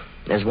promise you.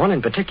 There's one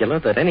in particular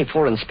that any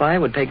foreign spy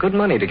would pay good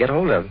money to get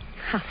hold of.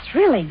 How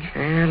thrilling.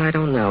 Well, I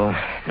don't know.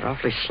 They're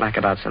awfully slack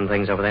about some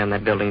things over there in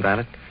that building,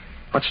 Violet.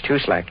 What's too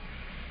slack?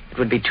 It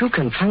would be too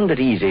confounded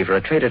easy for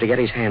a traitor to get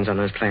his hands on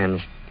those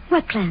plans.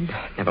 What plans?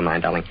 Never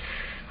mind, darling.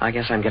 I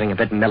guess I'm getting a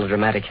bit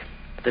melodramatic.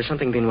 But there's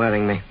something been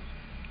worrying me.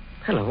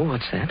 Hello,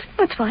 what's that?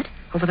 What's what?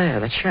 Over there,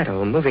 that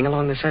shadow moving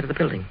along the side of the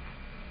building.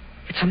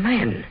 It's a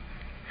man.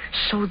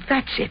 So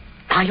that's it.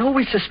 I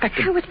always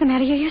suspected... Oh, what's the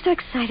matter? You're so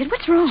excited.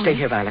 What's wrong? Stay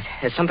here, Violet.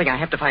 There's something I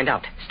have to find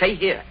out. Stay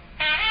here.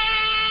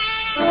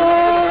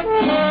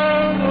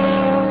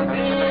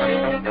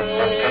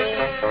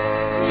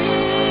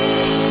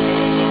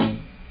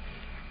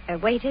 I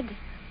waited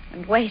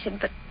and waited,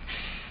 but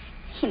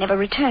he never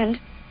returned.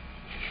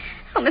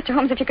 Oh, Mr.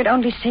 Holmes, if you could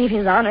only save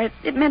his honor,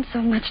 it meant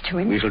so much to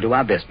him. We shall do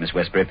our best, Miss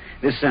Westbury.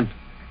 This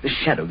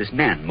shadow, this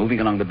man moving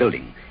along the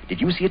building. Did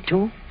you see it,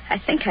 too? I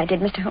think I did,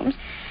 Mr. Holmes.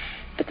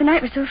 But the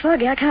night was so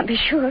foggy, I can't be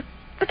sure.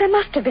 But there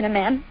must have been a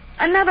man.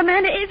 Another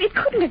man. It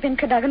couldn't have been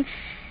Cadogan.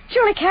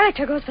 Surely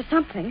character goes for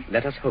something.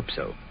 Let us hope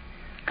so.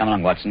 Come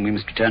along, Watson. We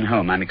must return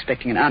home. I'm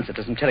expecting an answer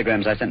to some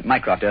telegrams I sent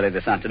Mycroft earlier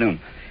this afternoon.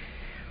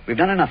 We've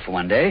done enough for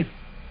one day.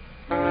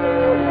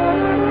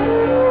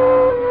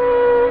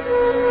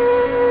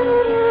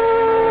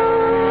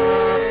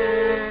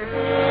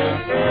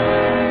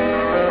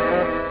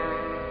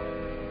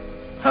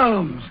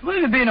 Holmes,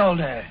 where have you been all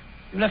day?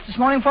 You left this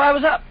morning before I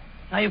was up.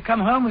 Now you've come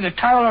home with your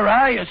towel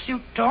awry, your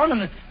suit torn,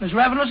 and as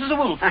ravenous as a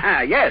wolf.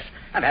 Yes,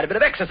 I've had a bit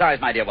of exercise,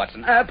 my dear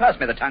Watson. Pass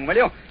me the tongue, will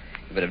you?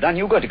 It would have done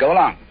you good to go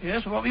along.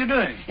 Yes, what were you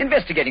doing?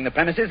 Investigating the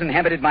premises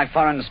inhabited by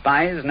foreign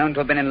spies known to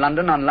have been in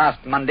London on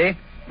last Monday.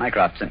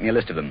 Mycroft sent me a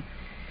list of them.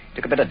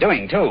 Took a bit of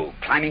doing, too.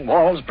 Climbing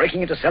walls,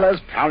 breaking into cellars,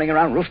 prowling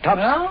around rooftops.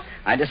 Well?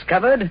 I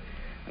discovered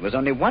there was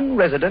only one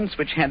residence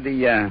which had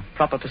the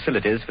proper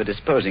facilities for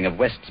disposing of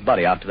West's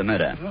body after the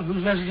murder. Well,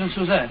 whose residence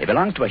was that? It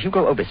belongs to a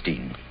Hugo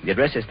Oberstein. The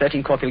address is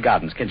 13 Caulfield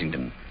Gardens,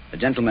 Kensington. The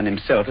gentleman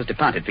himself has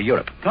departed for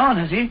Europe. Gone,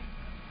 has he?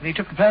 And he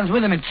took the plans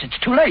with him. It's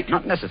too late.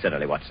 Not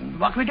necessarily, Watson.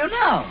 What can we do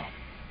now?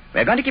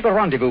 We're going to keep a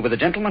rendezvous with the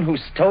gentleman who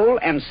stole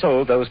and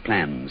sold those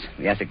plans.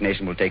 The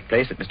assignation will take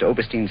place at Mr.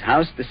 Oberstein's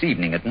house this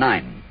evening at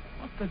 9.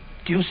 What the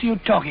deuce are you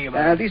talking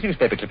about? These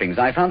newspaper clippings.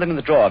 I found them in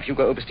the drawer of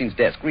Hugo Oberstein's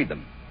desk. Read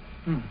them.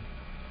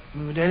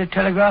 The Daily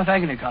Telegraph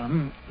agony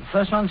column. The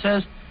first one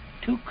says,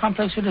 too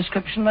complex a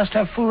description, must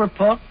have full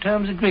report,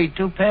 terms agreed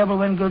to, payable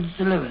when goods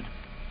delivered.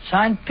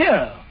 Signed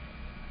Piero.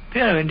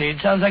 Piero, indeed.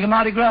 Sounds like a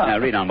Mardi Gras.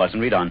 Read on, Watson,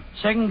 read on.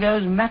 Second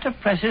goes, matter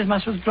presses,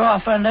 must withdraw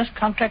offer unless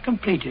contract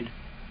completed.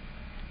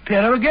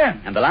 Piero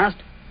again. And the last,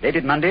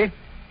 dated Monday,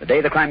 the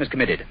day the crime was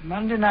committed.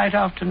 Monday night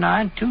after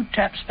 9, 2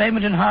 taps,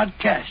 payment in hard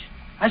cash.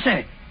 I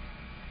say,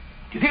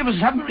 do you think it was a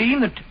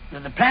submarine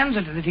the plans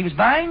that he was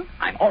buying?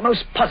 I'm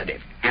almost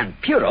positive. And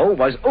Piero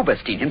was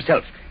Oberstein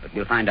himself. But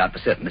we'll find out for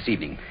certain this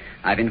evening.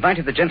 I've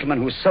invited the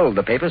gentleman who sold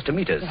the papers to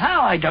meet us.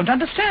 How? I don't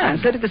understand. I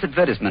inserted this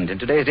advertisement in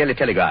today's Daily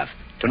Telegraph.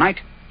 Tonight,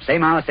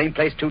 same hour, same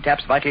place, 2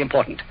 taps, vitally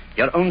important.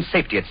 Your own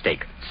safety at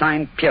stake.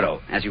 Signed,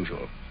 Piero, as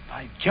usual.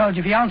 By George,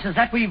 if he answers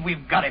that,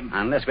 we've got him.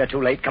 Unless we're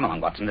too late. Come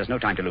along, Watson. There's no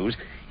time to lose.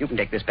 You can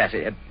take this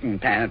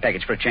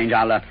package for a change.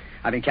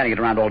 I've been carrying it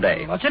around all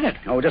day. What's in it?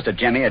 Oh, just a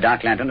jemmy, a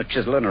dark lantern, a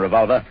chisel, and a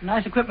revolver.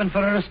 Nice equipment for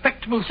a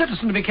respectable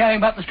citizen to be carrying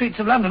about the streets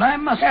of London, I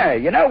must say. Yeah,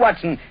 you know,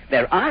 Watson,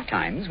 there are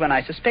times when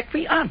I suspect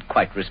we aren't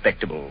quite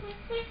respectable.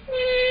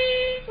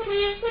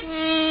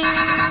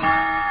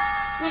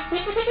 Here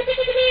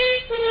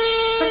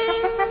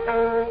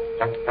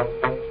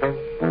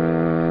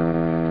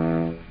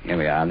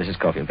we are. This is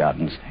Caulfield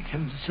Gardens. Thank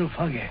heavens, it's so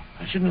foggy.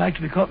 I shouldn't like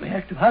to be caught in the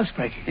act of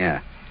housebreaking.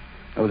 Yeah.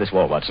 Over this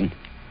wall, Watson.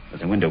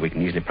 There's a window we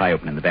can easily pry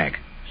open in the back.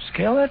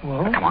 Scale that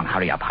wall? Come on,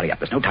 hurry up.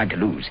 There's no time to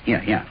lose.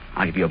 Here.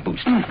 I'll give you a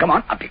boost. Come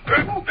on, up.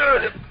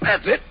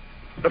 That's it.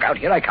 Look out,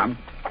 here I come.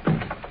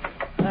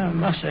 I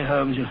must say,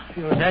 Holmes,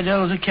 you're as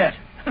agile as a cat.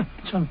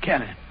 It's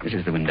uncanny. This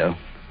is the window.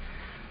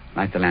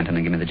 Light the lantern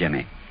and give me the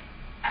jemmy.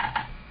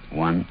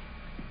 1,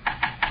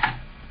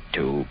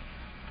 2.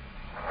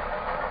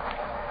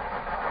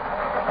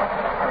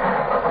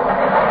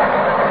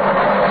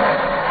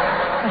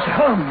 Mr.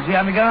 Holmes, the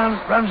underground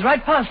runs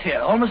right past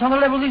here, almost on the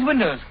level of these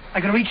windows. I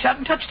could have reached out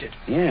and touched it.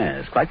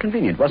 Yes, quite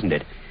convenient, wasn't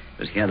it? It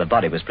was here the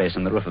body was placed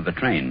on the roof of the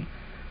train.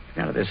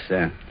 Now,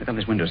 look on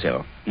this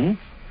windowsill. You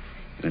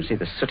can see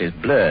the soot is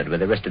blurred with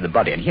the rest of the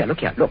body. And here, look.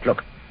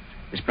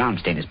 This brown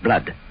stain is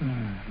blood.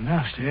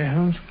 Nasty, eh,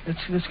 Holmes?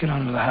 Let's get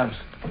on with the house.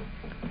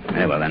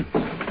 Very well, then.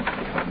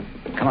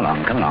 Come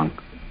along.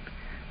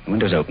 The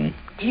window's open.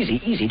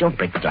 Easy, don't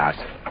break the glass.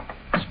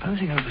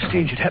 Supposing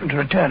Overstein should happen to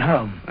return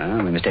home.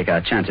 Well, we must take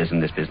our chances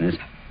in this business.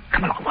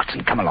 Come along,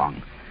 Watson, come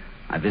along.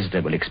 Our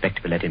visitor will expect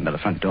to be let in by the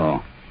front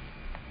door.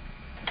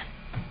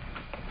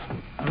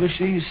 I wish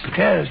these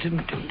stairs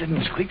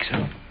didn't squeak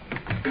so.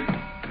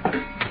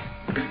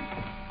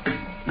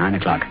 9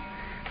 o'clock.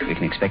 We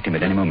can expect him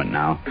at any moment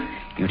now.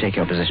 You take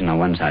your position on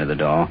one side of the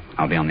door.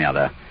 I'll be on the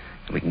other.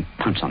 So we can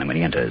pounce on him when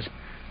he enters.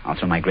 I'll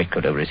throw my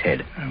greatcoat over his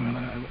head.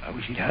 I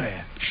wish he'd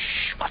hurry.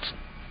 Shh, Watson.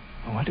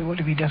 What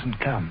if he doesn't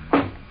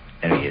come?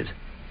 There he is.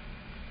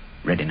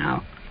 Ready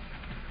now.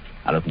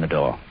 I'll open the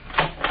door.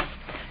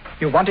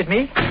 You wanted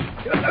me?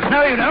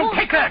 No, you don't.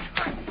 Take that.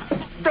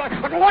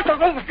 What?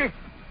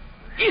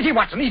 Easy,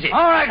 Watson, easy.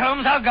 All right,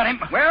 Holmes, I've got him.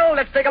 Well,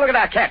 let's take a look at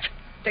our catch.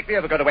 Take the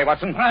overcoat away,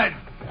 Watson. Right.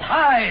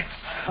 Hi,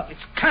 it's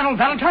Colonel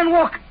Valentine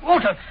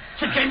Walter,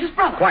 Sir James's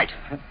brother. Quite.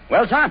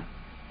 Well, sir,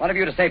 what have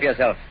you to say for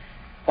yourself?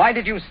 Why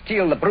did you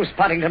steal the Bruce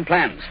Partington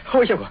plans? Who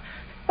are you?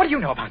 What do you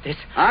know about this?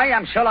 I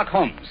am Sherlock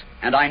Holmes,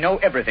 and I know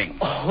everything.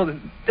 Oh,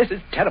 this is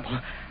terrible.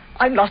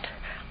 I'm lost.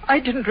 I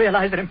didn't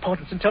realize their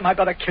importance until my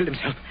brother killed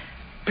himself.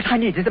 But I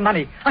needed the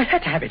money. I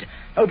had to have it.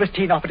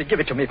 Overstein offered to give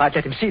it to me if I'd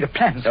let him see the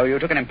plans. So you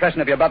took an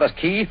impression of your brother's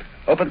key,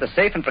 opened the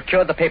safe, and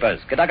procured the papers.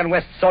 Cadogan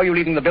West saw you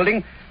leaving the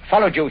building,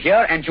 followed you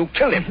here, and you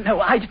killed him. No,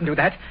 I didn't do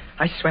that.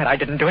 I swear I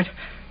didn't do it.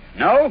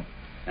 No?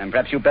 Then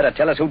perhaps you'd better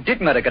tell us who did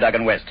murder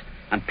Cadogan West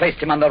and placed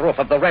him on the roof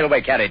of the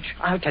railway carriage.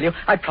 I'll tell you.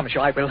 I promise you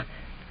I will.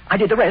 I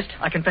did the rest.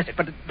 I confess it,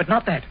 but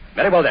not that.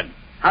 Very well, then.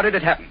 How did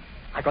it happen?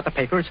 I got the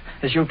papers,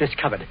 as you've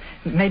discovered.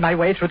 Made my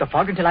way through the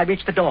fog until I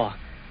reached the door.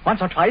 Once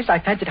or twice, I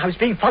fancied I was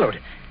being followed.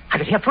 I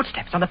could hear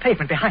footsteps on the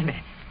pavement behind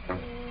me.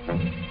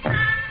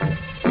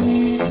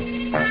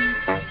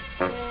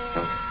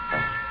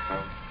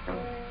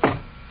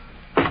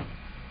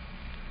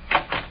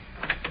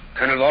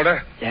 Colonel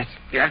Walter? Yes?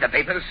 You have the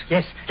papers?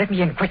 Yes. Let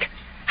me in, quick.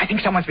 I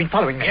think someone's been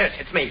following me. Yes,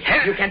 it's me.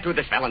 You can't do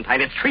this,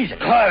 Valentine. It's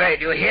treason. All right,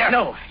 you hear?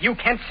 No, you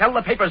can't sell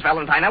the papers,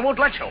 Valentine. I won't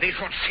let you. They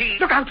should see.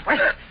 Look out,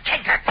 West.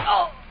 Take that.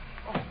 Oh.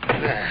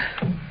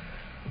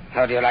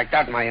 How do you like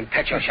that, my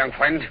impetuous young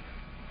friend?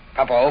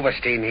 Papa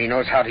Overstein, he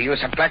knows how to use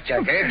a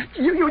blackjack, eh?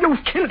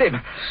 You've killed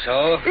him.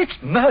 So? It's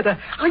murder.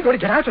 I'm going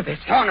to get out of this.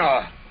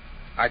 No.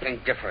 I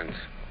think different.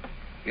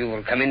 You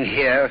will come in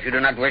here if you do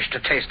not wish to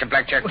taste the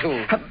blackjack,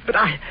 too. But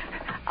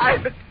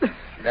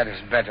That is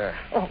better.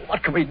 Oh,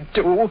 what can we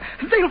do?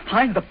 They'll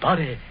find the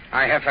body.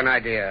 I have an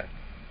idea.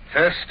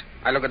 First,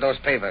 I look at those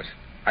papers.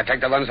 I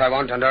take the ones I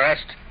want, and the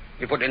rest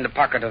we put in the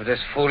pocket of this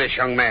foolish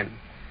young man.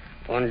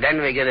 And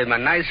then we give him a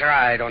nice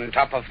ride on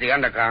top of the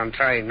underground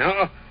train,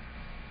 no?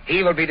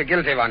 He will be the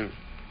guilty one.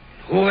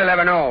 Who will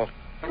ever know?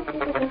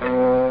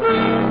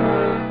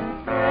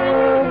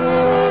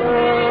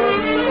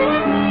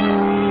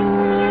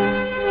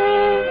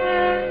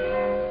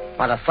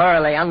 What a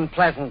thoroughly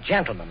unpleasant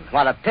gentleman.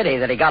 What a pity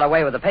that he got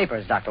away with the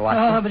papers, Dr.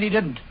 Watson. Oh, but he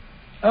didn't.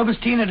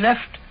 Overstein had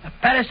left a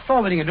Paris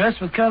forwarding address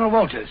with Colonel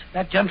Walters.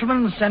 That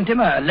gentleman sent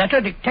him a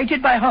letter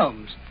dictated by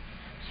Holmes,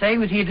 saying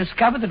that he had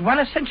discovered that one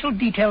essential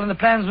detail in the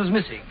plans was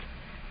missing,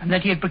 and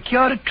that he had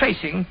procured a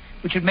tracing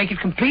which would make it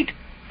complete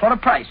for a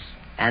price.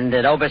 And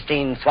did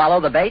Overstein swallow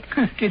the bait?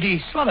 Did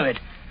he swallow it?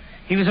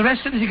 He was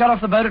arrested as he got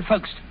off the boat at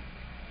Folkestone.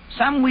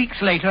 Some weeks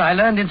later, I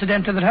learned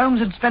incidentally that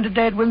Holmes had spent a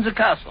day at Windsor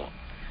Castle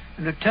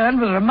and returned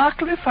with a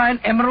remarkably fine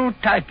emerald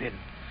tie-pin.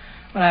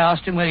 When I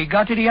asked him where he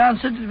got it, he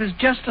answered it was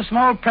just a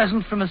small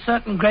present from a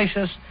certain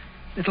gracious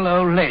little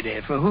old lady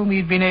for whom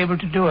he'd been able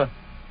to do a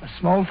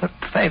small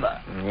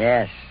favor.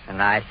 Yes,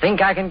 and I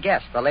think I can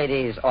guess the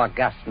lady's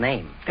august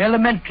name.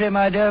 Elementary,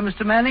 my dear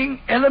Mr.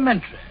 Manning,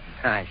 elementary.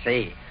 I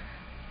see.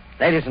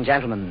 Ladies and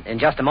gentlemen, in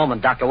just a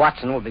moment, Dr.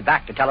 Watson will be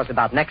back to tell us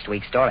about next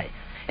week's story.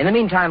 In the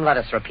meantime, let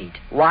us repeat.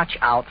 Watch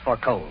out for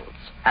colds.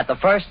 At the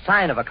first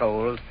sign of a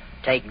cold,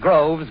 take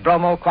Grove's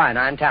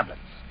bromoquinine tablets.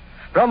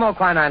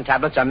 Bromoquinine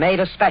tablets are made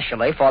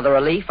especially for the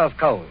relief of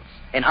colds.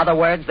 In other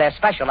words, they're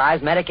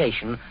specialized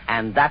medication,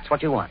 and that's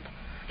what you want.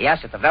 Yes,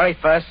 at the very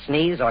first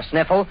sneeze or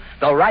sniffle,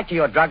 go right to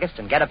your druggist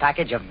and get a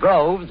package of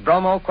Grove's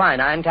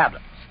bromoquinine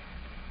tablets.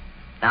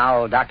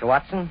 Now, Dr.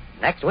 Watson,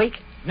 next week?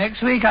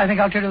 Next week, I think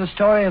I'll tell you the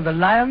story of the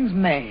lion's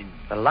mane.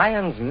 The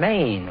lion's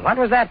mane. What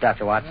was that,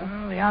 Dr. Watson?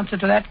 Well, the answer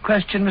to that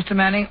question, Mr.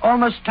 Manning,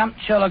 almost stumped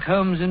Sherlock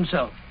Holmes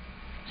himself.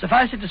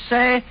 Suffice it to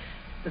say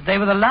that they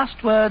were the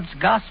last words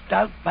gasped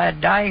out by a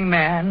dying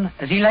man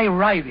as he lay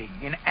writhing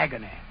in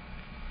agony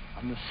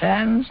on the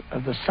sands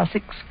of the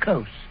Sussex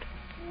coast.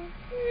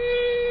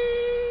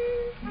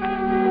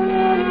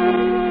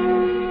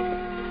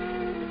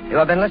 You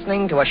have been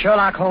listening to a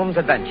Sherlock Holmes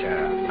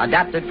adventure,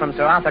 adapted from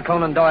Sir Arthur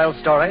Conan Doyle's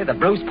story, The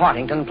Bruce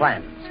Partington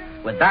Plans,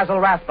 with Basil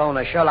Rathbone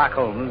as Sherlock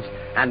Holmes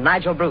and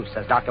Nigel Bruce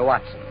as Dr.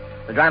 Watson.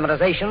 The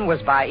dramatization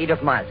was by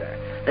Edith Miser.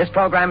 This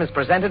program is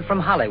presented from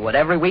Hollywood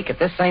every week at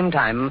this same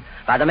time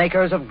by the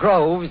makers of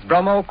Grove's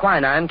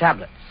bromoquinine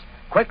tablets.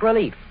 Quick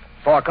relief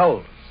for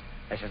colds.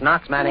 This is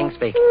Knox Manning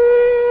speaking.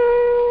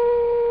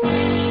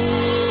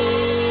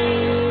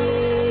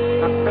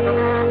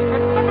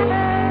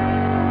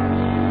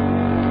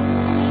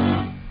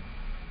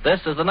 This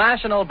is the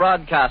National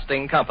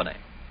Broadcasting Company.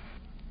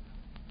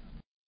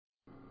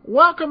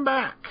 Welcome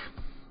back.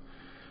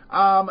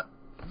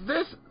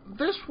 This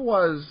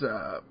was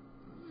a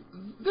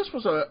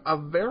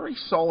very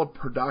solid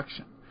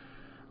production.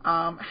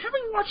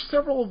 Having watched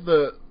several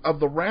of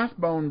the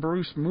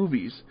Rathbone-Bruce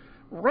movies,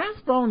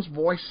 Rathbone's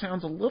voice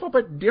sounds a little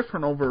bit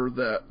different over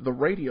the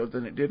radio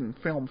than it did in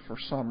film for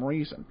some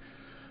reason.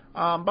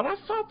 But I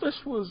thought this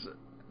was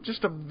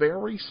just a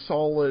very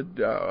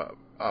solid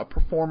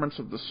performance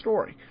of the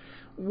story.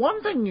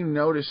 One thing you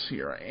notice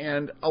here,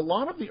 and a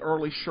lot of the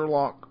early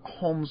Sherlock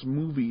Holmes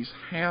movies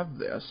have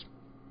this,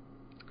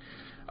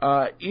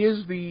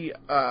 is the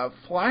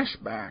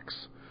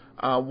flashbacks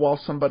while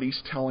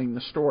somebody's telling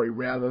the story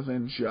rather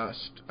than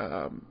just,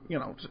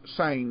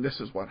 saying this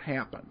is what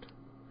happened.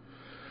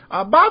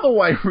 By the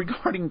way,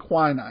 regarding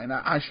quinine,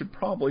 I should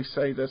probably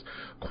say this.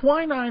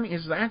 Quinine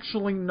is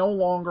actually no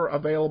longer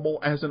available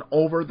as an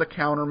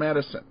over-the-counter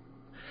medicine.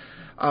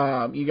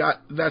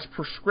 That's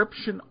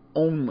prescription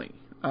only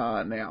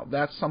now.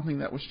 That's something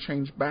that was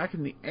changed back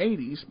in the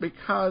 80s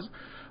because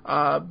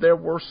there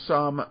were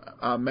some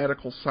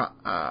medical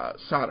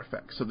side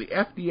effects. So the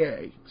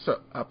FDA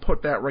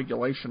put that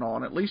regulation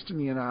on, at least in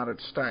the United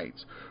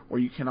States,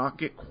 where you cannot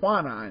get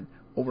quinine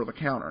over the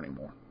counter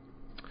anymore.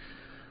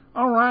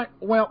 All right,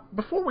 well,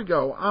 before we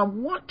go, I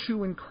want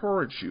to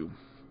encourage you,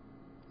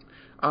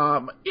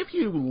 if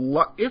you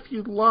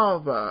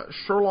love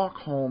Sherlock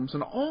Holmes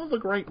and all the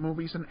great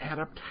movies and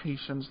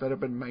adaptations that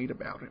have been made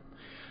about it,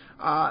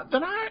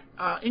 then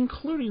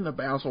including the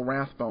Basil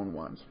Rathbone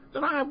ones,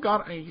 then I have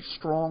got a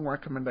strong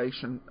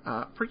recommendation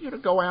for you to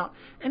go out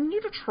and you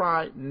to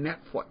try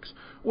Netflix.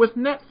 With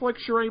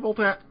Netflix, you're able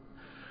to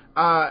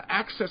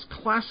access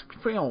classic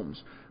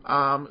films,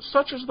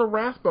 such as the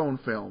Rathbone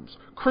films,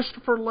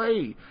 Christopher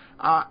Lee,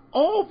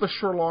 all of the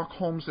Sherlock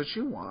Holmes that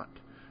you want,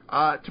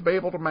 to be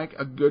able to make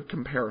a good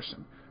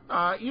comparison.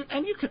 You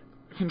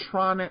can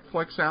try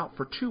Netflix out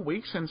for 2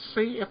 weeks and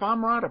see if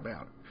I'm right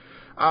about it.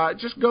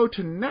 Just go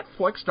to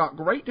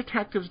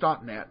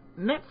netflix.greatdetectives.net,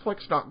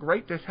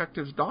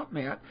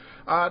 netflix.greatdetectives.net,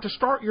 to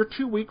start your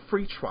 2-week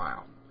free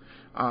trial.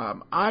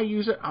 I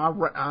use it,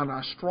 and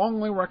I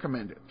strongly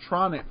recommend it.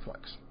 Try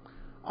Netflix.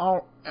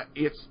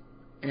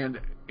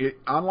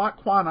 Unlike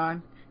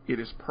quinine, it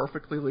is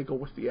perfectly legal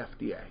with the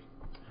FDA.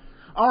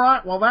 All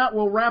right, well, that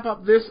will wrap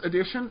up this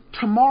edition.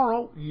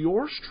 Tomorrow,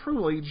 yours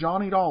truly,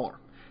 Johnny Dollar.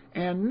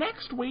 And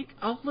next week,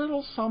 a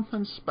little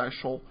something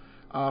special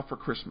for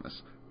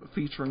Christmas,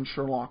 featuring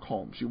Sherlock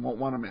Holmes. You won't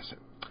want to miss it.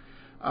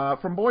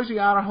 From Boise,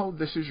 Idaho,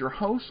 this is your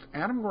host,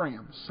 Adam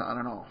Graham,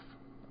 signing off.